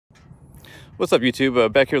What's up,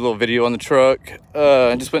 YouTube? Back here, a little video on the truck.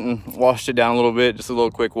 I just went and washed it down a little bit, just a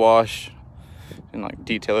little quick wash. Didn't like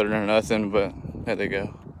detail it or nothing, but there they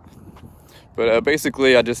go. But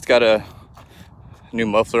basically, I just got a new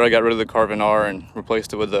muffler. I got rid of the Carbon R and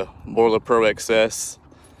replaced it with the Borla ProXS.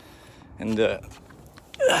 And gotta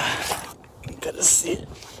see it.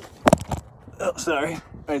 Oh, sorry,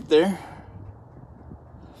 right there.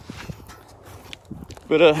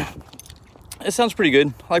 But it sounds pretty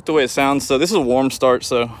good. I like the way it sounds. So this is a warm start,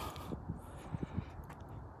 so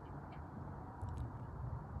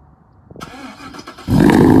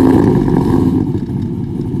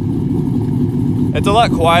it's a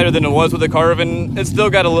lot quieter than it was with the Carbon. It's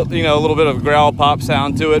still got a little bit of growl pop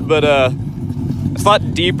sound to it, but it's a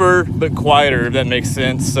lot deeper but quieter, if that makes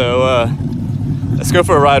sense. So let's go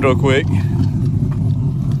for a ride real quick.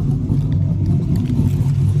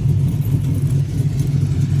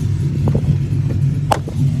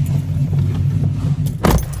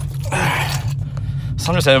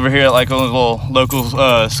 So I'm just over here at like one of those little local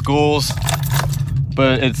schools,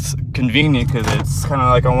 but it's convenient because it's kind of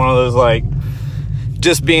like on one of those like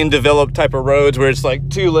just being developed type of roads where it's like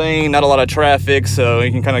 2-lane, not a lot of traffic, so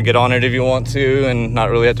you can kind of get on it if you want to and not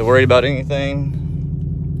really have to worry about anything.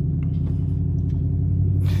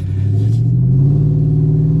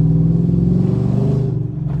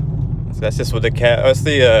 So that's just with the cab. That's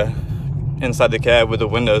the inside the cab with the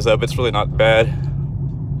windows up. It's really not bad.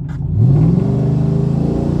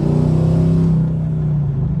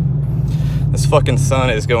 This fucking sun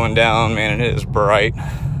is going down, man, and it is bright.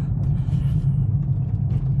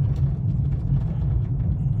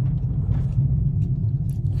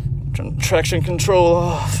 Turn traction control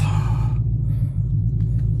off.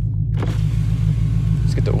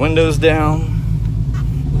 Let's get the windows down.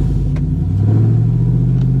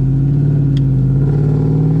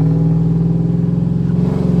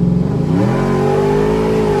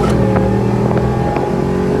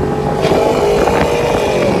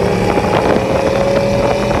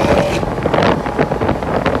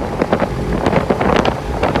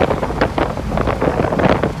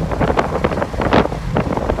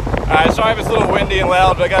 Sorry if it's a little windy and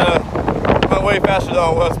loud, but I went way faster than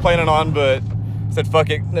I was planning on, but I said fuck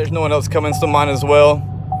it, there's no one else coming, so mine as well.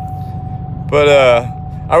 But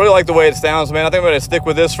I really like the way it sounds, man. I think I'm gonna stick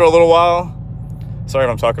with this for a little while. Sorry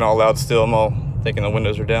if I'm talking all loud still, I'm all thinking the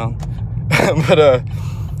windows are down. But I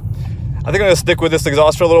think I'm gonna stick with this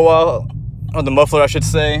exhaust for a little while, or the muffler I should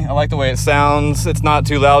say. I like the way it sounds. It's not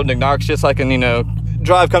too loud and obnoxious. I can,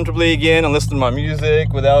 drive comfortably again and listen to my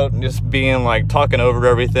music without just being like talking over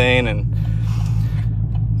everything. And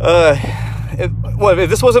if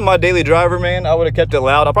this wasn't my daily driver, man, I would have kept it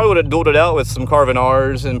loud. I probably would have dualed it out with some Carbon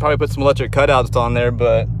R's and probably put some electric cutouts on there,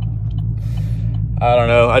 but I don't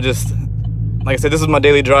know. Like I said, this is my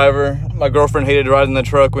daily driver. My girlfriend hated riding the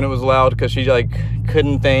truck when it was loud because she like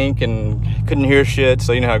couldn't think and couldn't hear shit,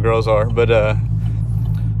 so you know how girls are. But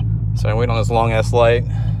sorry, I'm waiting on this long ass light.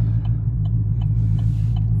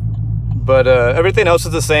 But everything else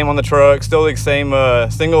is the same on the truck. Still the same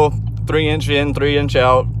single 3-inch in, 3-inch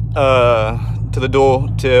out to the dual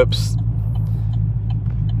tips.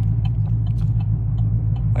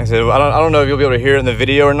 Like I said, I don't know if you'll be able to hear it in the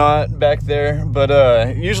video or not back there,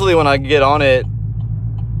 but usually when I get on it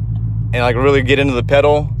and like really get into the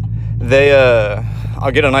pedal,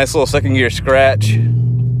 I'll get a nice little second gear scratch.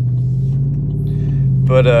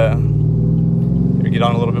 But here, get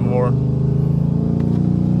on a little bit more.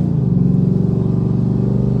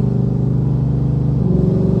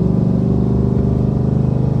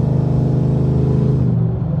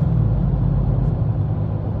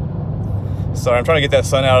 Sorry, I'm trying to get that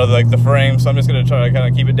sun out of like the frame, so I'm just gonna try to kind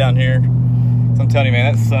of keep it down here. So I'm telling you,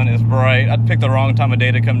 man, that sun is bright. I picked the wrong time of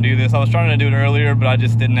day to come do this. I was trying to do it earlier, but I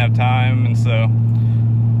just didn't have time, and so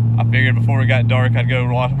I figured before it got dark, I'd go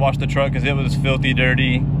wash the truck because it was filthy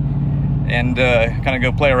dirty, and kind of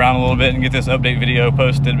go play around a little bit and get this update video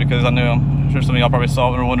posted, because I'm sure some of y'all probably saw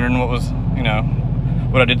it and were wondering what was,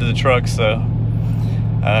 what I did to the truck. So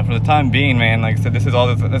for the time being, man, like I said, this is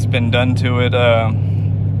all that's been done to it.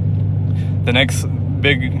 The next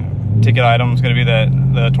big ticket item is going to be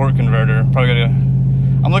the torque converter.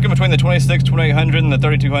 I'm looking between the 26, 2800 and the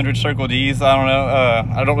 3200 Circle Ds. I don't know.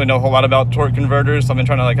 I don't really know a whole lot about torque converters, so I've been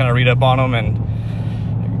trying to like kind of read up on them and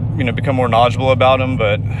become more knowledgeable about them.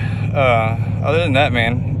 But other than that,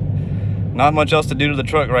 man, not much else to do to the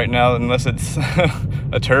truck right now unless it's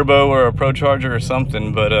a turbo or a Pro Charger or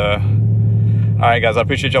something. But all right, guys, I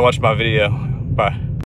appreciate y'all watching my video. Bye.